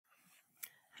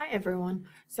Hi everyone.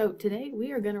 So today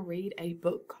we are going to read a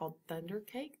book called Thunder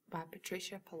Cake by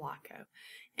Patricia Polacco.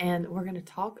 And we're going to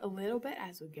talk a little bit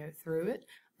as we go through it,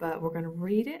 but we're going to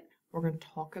read it, we're going to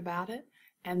talk about it,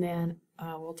 and then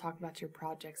we'll talk about your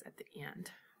projects at the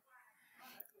end.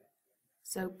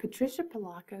 So Patricia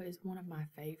Polacco is one of my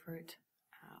favorite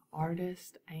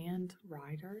artists and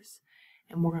writers,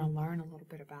 and we're going to learn a little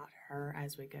bit about her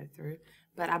as we go through.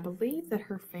 But I believe that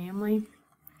her family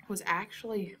was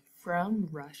actually from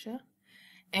Russia,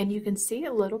 and you can see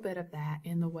a little bit of that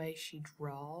in the way she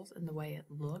draws and the way it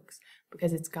looks,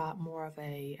 because it's got more of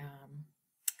a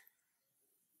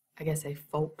I guess a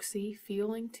folksy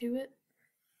feeling to it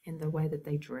in the way that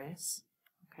they dress.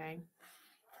 Okay.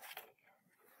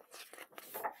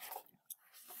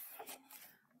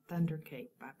 Thunder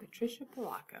Cake by Patricia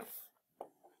Polacco.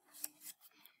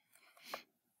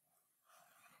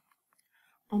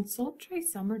 On sultry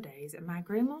summer days at my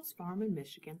grandma's farm in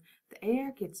Michigan, the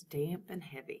air gets damp and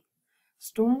heavy.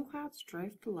 Storm clouds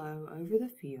drift low over the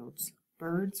fields.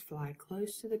 Birds fly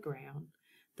close to the ground.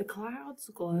 The clouds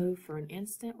glow for an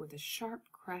instant with a sharp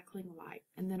crackling light,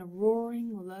 and then a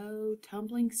roaring, low,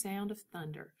 tumbling sound of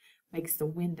thunder makes the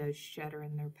windows shudder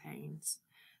in their panes.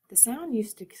 The sound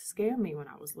used to scare me when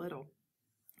I was little.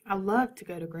 I loved to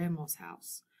go to Grandma's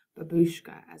house.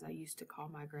 Babushka, as I used to call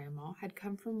my grandma, had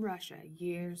come from Russia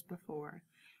years before,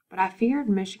 but I feared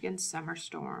Michigan's summer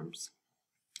storms.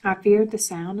 I feared the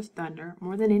sound of thunder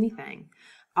more than anything.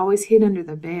 I always hid under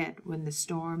the bed when the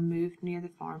storm moved near the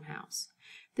farmhouse.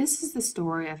 This is the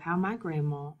story of how my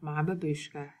grandma, my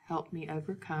babushka, helped me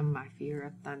overcome my fear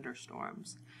of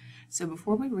thunderstorms. So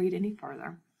before we read any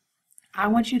further, I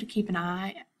want you to keep an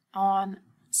eye on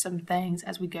some things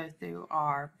as we go through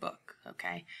our book,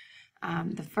 okay?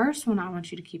 The first one I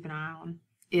want you to keep an eye on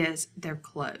is their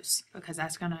clothes, because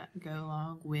that's going to go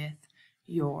along with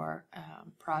your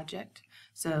project.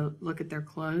 So look at their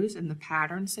clothes and the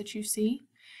patterns that you see,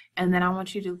 and then I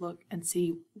want you to look and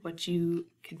see what you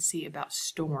can see about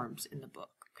storms in the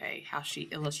book, okay? How she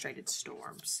illustrated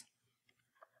storms.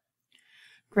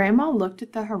 Grandma looked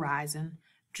at the horizon,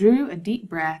 drew a deep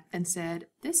breath, and said,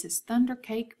 "This is thunder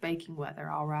cake baking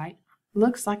weather, all right.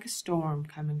 Looks like a storm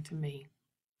coming to me."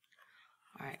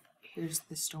 All right, here's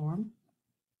the storm.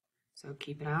 So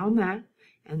keep an eye on that,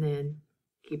 and then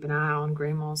keep an eye on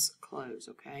Grandma's clothes,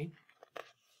 okay?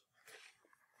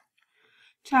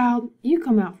 "Child, you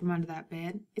come out from under that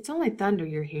bed. It's only thunder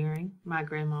you're hearing," my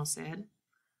grandma said.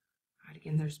 All right,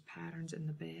 again, there's patterns in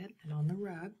the bed and on the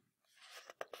rug.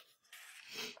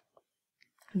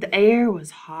 The air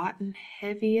was hot and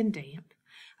heavy and damp.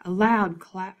 A loud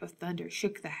clap of thunder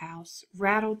shook the house,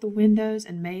 rattled the windows,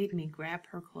 and made me grab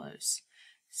her close.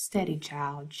 "Steady,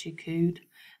 child," she cooed.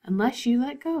 "Unless you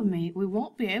let go of me, we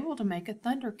won't be able to make a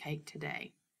thunder cake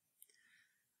today."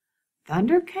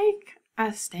 "Thunder cake?"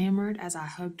 I stammered as I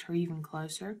hugged her even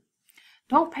closer.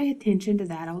 "Don't pay attention to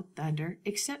that old thunder,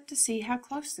 except to see how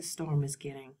close the storm is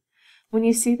getting. When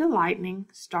you see the lightning,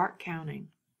 start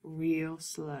counting, real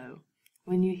slow.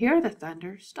 When you hear the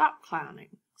thunder, stop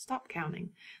counting.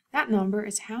 That number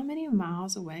is how many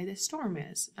miles away the storm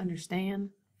is.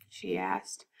 Understand?" she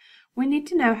asked. "We need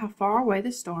to know how far away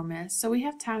the storm is, so we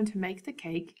have time to make the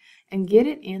cake and get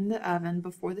it in the oven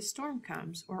before the storm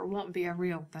comes, or it won't be a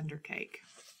real thunder cake."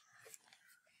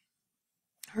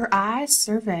 Her eyes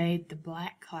surveyed the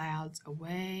black clouds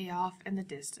away off in the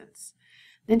distance.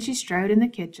 Then she strode in the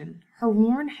kitchen. Her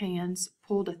worn hands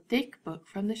pulled a thick book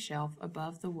from the shelf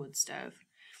above the wood stove.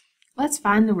 "Let's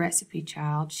find the recipe,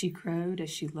 child," she crowed as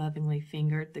she lovingly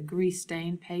fingered the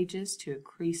grease-stained pages to a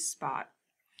creased spot.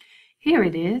 "Here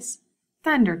it is,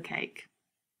 thunder cake."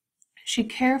 She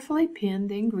carefully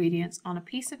pinned the ingredients on a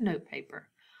piece of notepaper.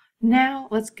 "Now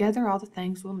let's gather all the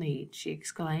things we'll need," she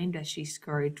exclaimed as she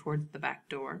scurried toward the back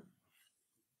door.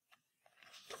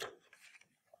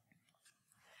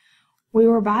 We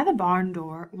were by the barn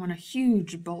door when a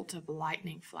huge bolt of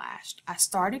lightning flashed. I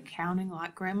started counting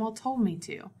like Grandma told me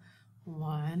to.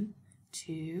 1,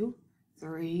 2,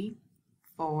 3,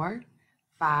 4,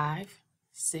 5,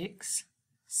 6,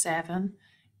 7,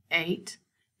 8,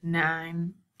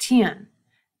 9, 10.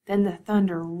 Then the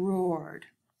thunder roared.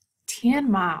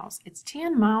 10 miles. It's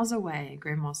 10 miles away,"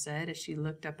 Grandma said as she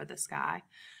looked up at the sky.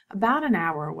 "About an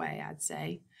hour away, I'd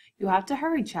say. You'll have to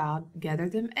hurry, child. Gather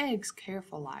them eggs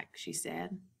careful like," she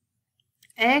said.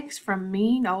 Eggs from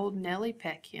mean old Nellie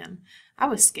Peckhen. I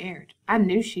was scared. I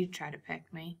knew she'd try to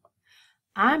peck me.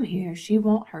 "I'm here. She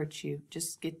won't hurt you.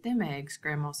 Just get them eggs,"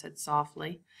 Grandma said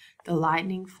softly. The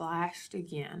lightning flashed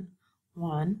again.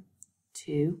 1,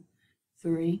 2,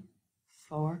 3,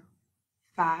 4,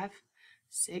 5,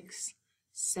 6,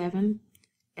 7,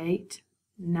 8,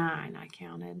 9, I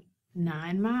counted.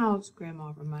 9 miles,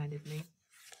 Grandma reminded me.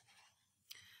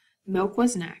 Milk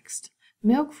was next.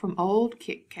 Milk from old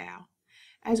Kick Cow.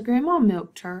 As Grandma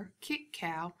milked her, Kick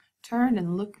Cow turned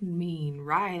and looked mean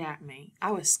right at me.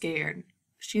 I was scared.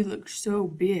 She looked so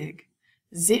big.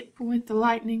 Zip went the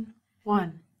lightning.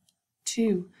 1,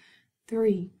 2,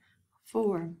 3,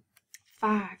 4,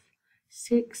 5,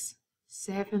 6,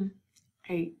 7,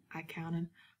 8, I counted.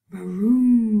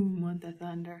 Boom went the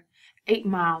thunder. 8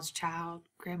 miles, child,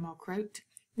 Grandma croaked.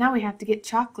 Now we have to get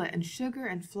chocolate and sugar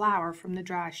and flour from the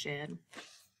dry shed.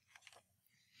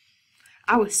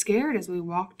 I was scared as we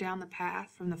walked down the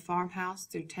path from the farmhouse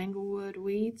through tanglewood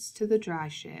weeds to the dry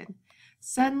shed.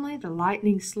 Suddenly the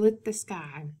lightning slit the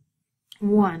sky.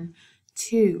 1,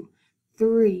 2,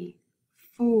 3,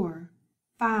 4,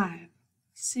 5,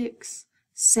 6,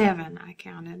 7, I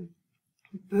counted.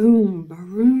 Boom,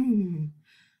 boom,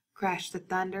 crashed the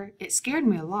thunder. It scared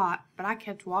me a lot, but I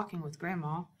kept walking with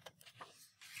Grandma.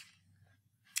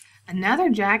 Another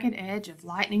jagged edge of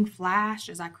lightning flashed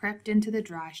as I crept into the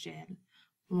dry shed.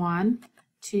 1,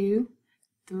 2,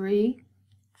 3,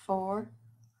 4,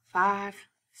 5,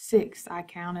 6, I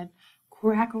counted.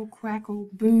 Crackle, crackle,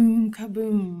 boom,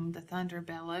 kaboom, the thunder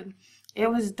bellowed. It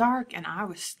was dark and I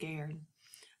was scared.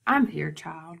 I'm here,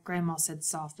 child, Grandma said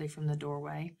softly from the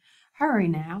doorway. Hurry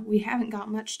now, we haven't got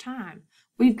much time.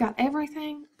 We've got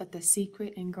everything but the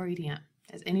secret ingredient.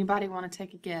 Does anybody want to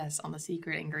take a guess on the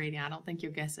secret ingredient? I don't think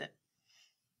you'll guess it.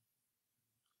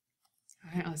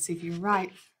 All right, let's see if you're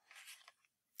right.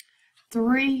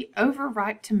 3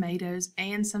 overripe tomatoes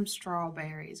and some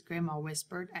strawberries, Grandma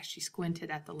whispered as she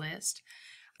squinted at the list.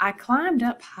 I climbed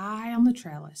up high on the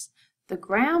trellis. The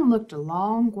ground looked a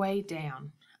long way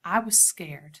down. I was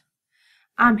scared.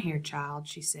 I'm here, child,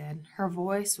 she said. Her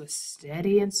voice was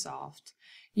steady and soft.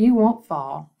 You won't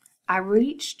fall. I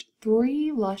reached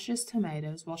 3 luscious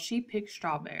tomatoes while she picked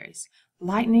strawberries.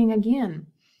 Lightning again.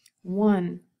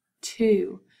 1,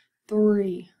 2,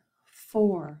 3,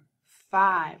 4,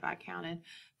 5, I counted.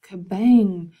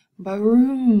 Kabang,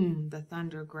 baroom, the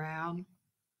thunder growled.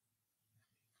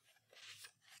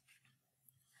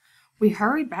 We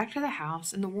hurried back to the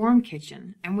house and the warm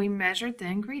kitchen, and we measured the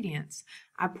ingredients.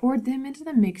 I poured them into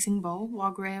the mixing bowl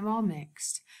while Grandma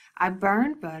mixed. I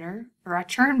churned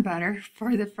butter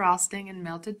for the frosting and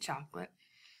melted chocolate.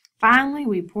 Finally,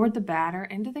 we poured the batter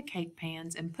into the cake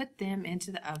pans and put them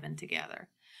into the oven together.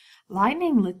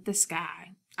 Lightning lit the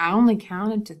sky. I only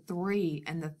counted to 3,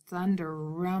 and the thunder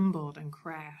rumbled and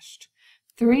crashed.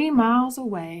 3 miles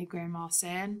away, Grandma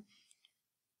said,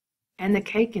 and the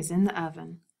cake is in the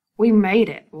oven. We made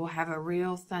it. We'll have a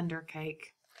real thunder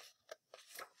cake.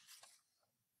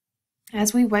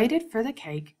 As we waited for the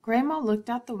cake, Grandma looked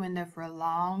out the window for a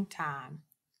long time.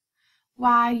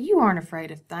 Why, you aren't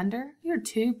afraid of thunder. You're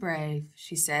too brave,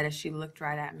 she said as she looked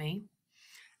right at me.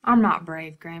 I'm not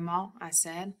brave, Grandma, I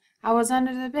said. I was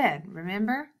under the bed,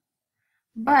 remember?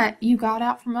 But you got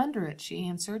out from under it, she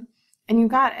answered. And you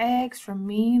got eggs from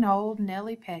mean old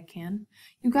Nellie Peckhen.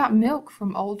 You got milk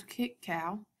from old Kick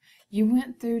Cow. You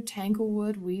went through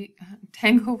tangleweed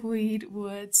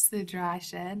woods to the dry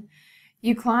shed.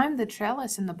 You climbed the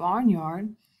trellis in the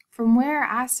barnyard. From where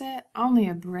I sat, only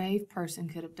a brave person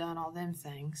could have done all them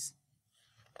things.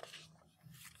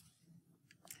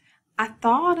 I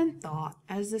thought and thought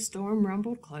as the storm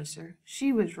rumbled closer.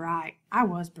 She was right. I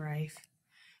was brave.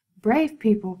 Brave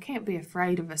people can't be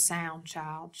afraid of a sound,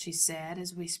 child, she said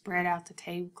as we spread out the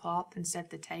tablecloth and set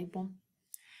the table.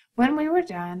 When we were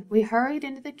done, we hurried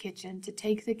into the kitchen to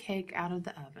take the cake out of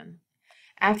the oven.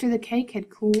 After the cake had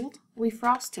cooled, we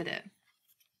frosted it.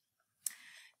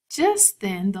 Just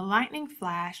then the lightning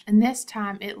flashed, and this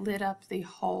time it lit up the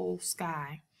whole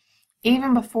sky.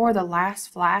 Even before the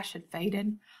last flash had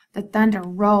faded, the thunder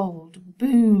rolled,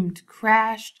 boomed,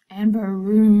 crashed, and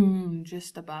baroomed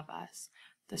just above us.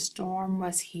 The storm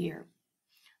was here.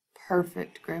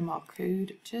 Perfect, Grandma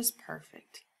cooed, just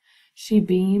perfect. She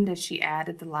beamed as she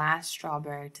added the last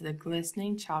strawberry to the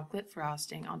glistening chocolate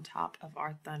frosting on top of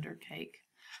our thunder cake.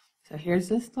 So here's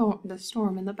the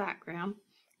storm in the background.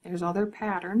 There's all their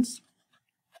patterns.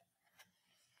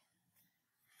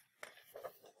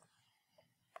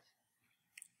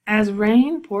 As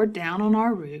rain poured down on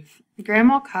our roof,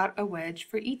 Grandma caught a wedge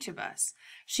for each of us.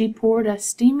 She poured us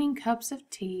steaming cups of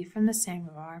tea from the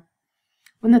samovar.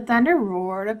 When the thunder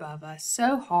roared above us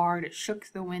so hard it shook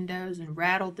the windows and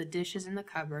rattled the dishes in the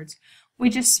cupboards, we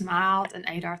just smiled and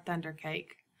ate our thunder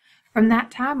cake. From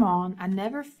that time on, I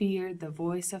never feared the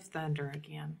voice of thunder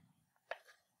again.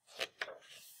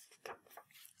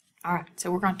 All right,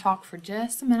 so we're going to talk for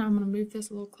just a minute. I'm going to move this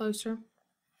a little closer.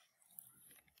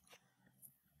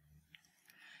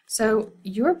 So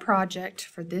your project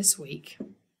for this week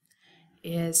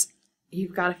is,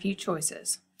 you've got a few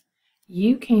choices.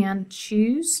 You can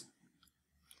choose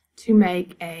to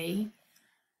make a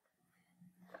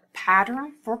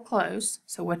pattern for clothes.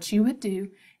 So what you would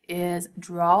do is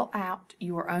draw out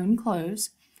your own clothes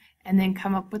and then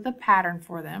come up with a pattern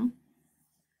for them.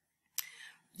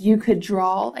 You could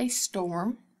draw a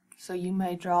storm. So you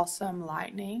may draw some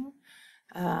lightning,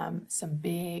 some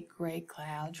big gray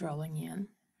clouds rolling in.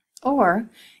 Or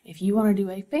if you want to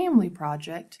do a family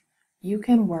project, you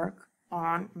can work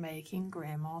on making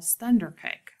Grandma's thunder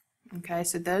cake. Okay,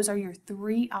 so those are your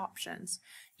three options.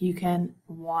 You can,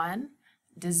 one,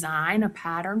 design a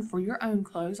pattern for your own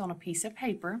clothes on a piece of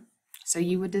paper. So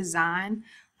you would design,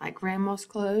 like Grandma's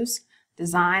clothes,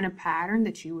 design a pattern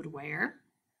that you would wear.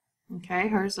 Okay,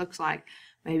 hers looks like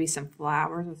maybe some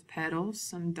flowers with petals,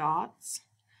 some dots.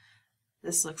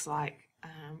 This looks like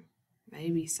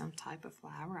maybe some type of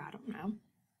flower, I don't know.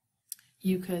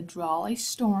 You could draw a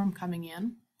storm coming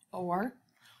in, or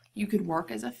you could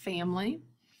work as a family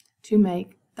to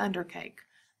make thunder cake.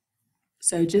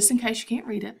 So just in case you can't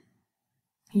read it,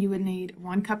 you would need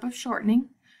 1 cup of shortening,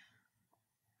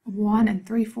 1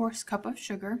 3/4 cup of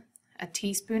sugar, a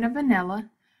teaspoon of vanilla,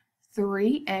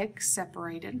 3 eggs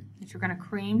separated that you're going to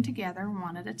cream together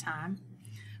one at a time.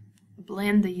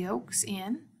 Blend the yolks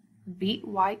in, beat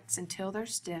whites until they're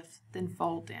stiff, then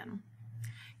fold in.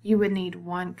 You would need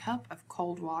 1 cup of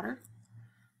cold water,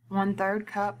 1/3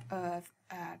 cup of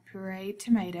pureed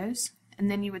tomatoes, and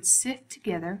then you would sift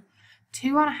together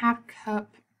 2½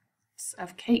 cups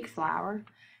of cake flour,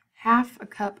 1/2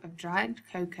 cup of dried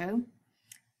cocoa,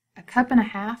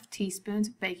 1½ teaspoons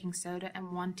of baking soda,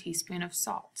 and 1 teaspoon of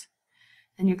salt.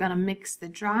 Then you're going to mix the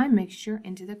dry mixture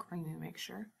into the creamy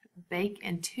mixture. Bake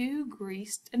in 2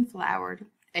 greased and floured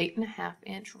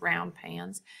 8½-inch round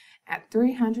pans at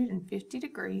 350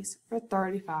 degrees for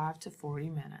 35 to 40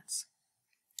 minutes.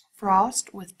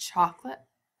 Frost with chocolate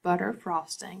butter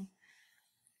frosting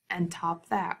and top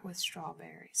that with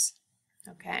strawberries.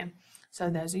 Okay, so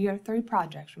those are your 3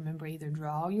 projects. Remember, either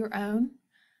draw your own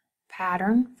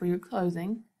pattern for your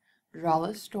clothing, draw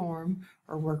a storm,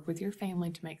 or work with your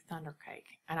family to make thunder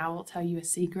cake. And I will tell you a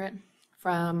secret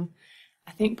from,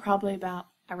 I think probably about,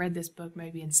 I read this book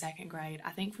maybe in 2nd grade.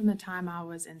 I think from the time I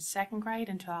was in 2nd grade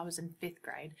until I was in 5th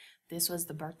grade, this was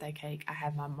the birthday cake I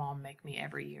had my mom make me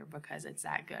every year because it's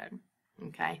that good.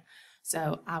 Okay,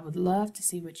 so I would love to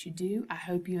see what you do. I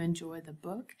hope you enjoy the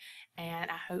book,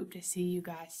 and I hope to see you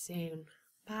guys soon.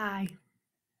 Bye.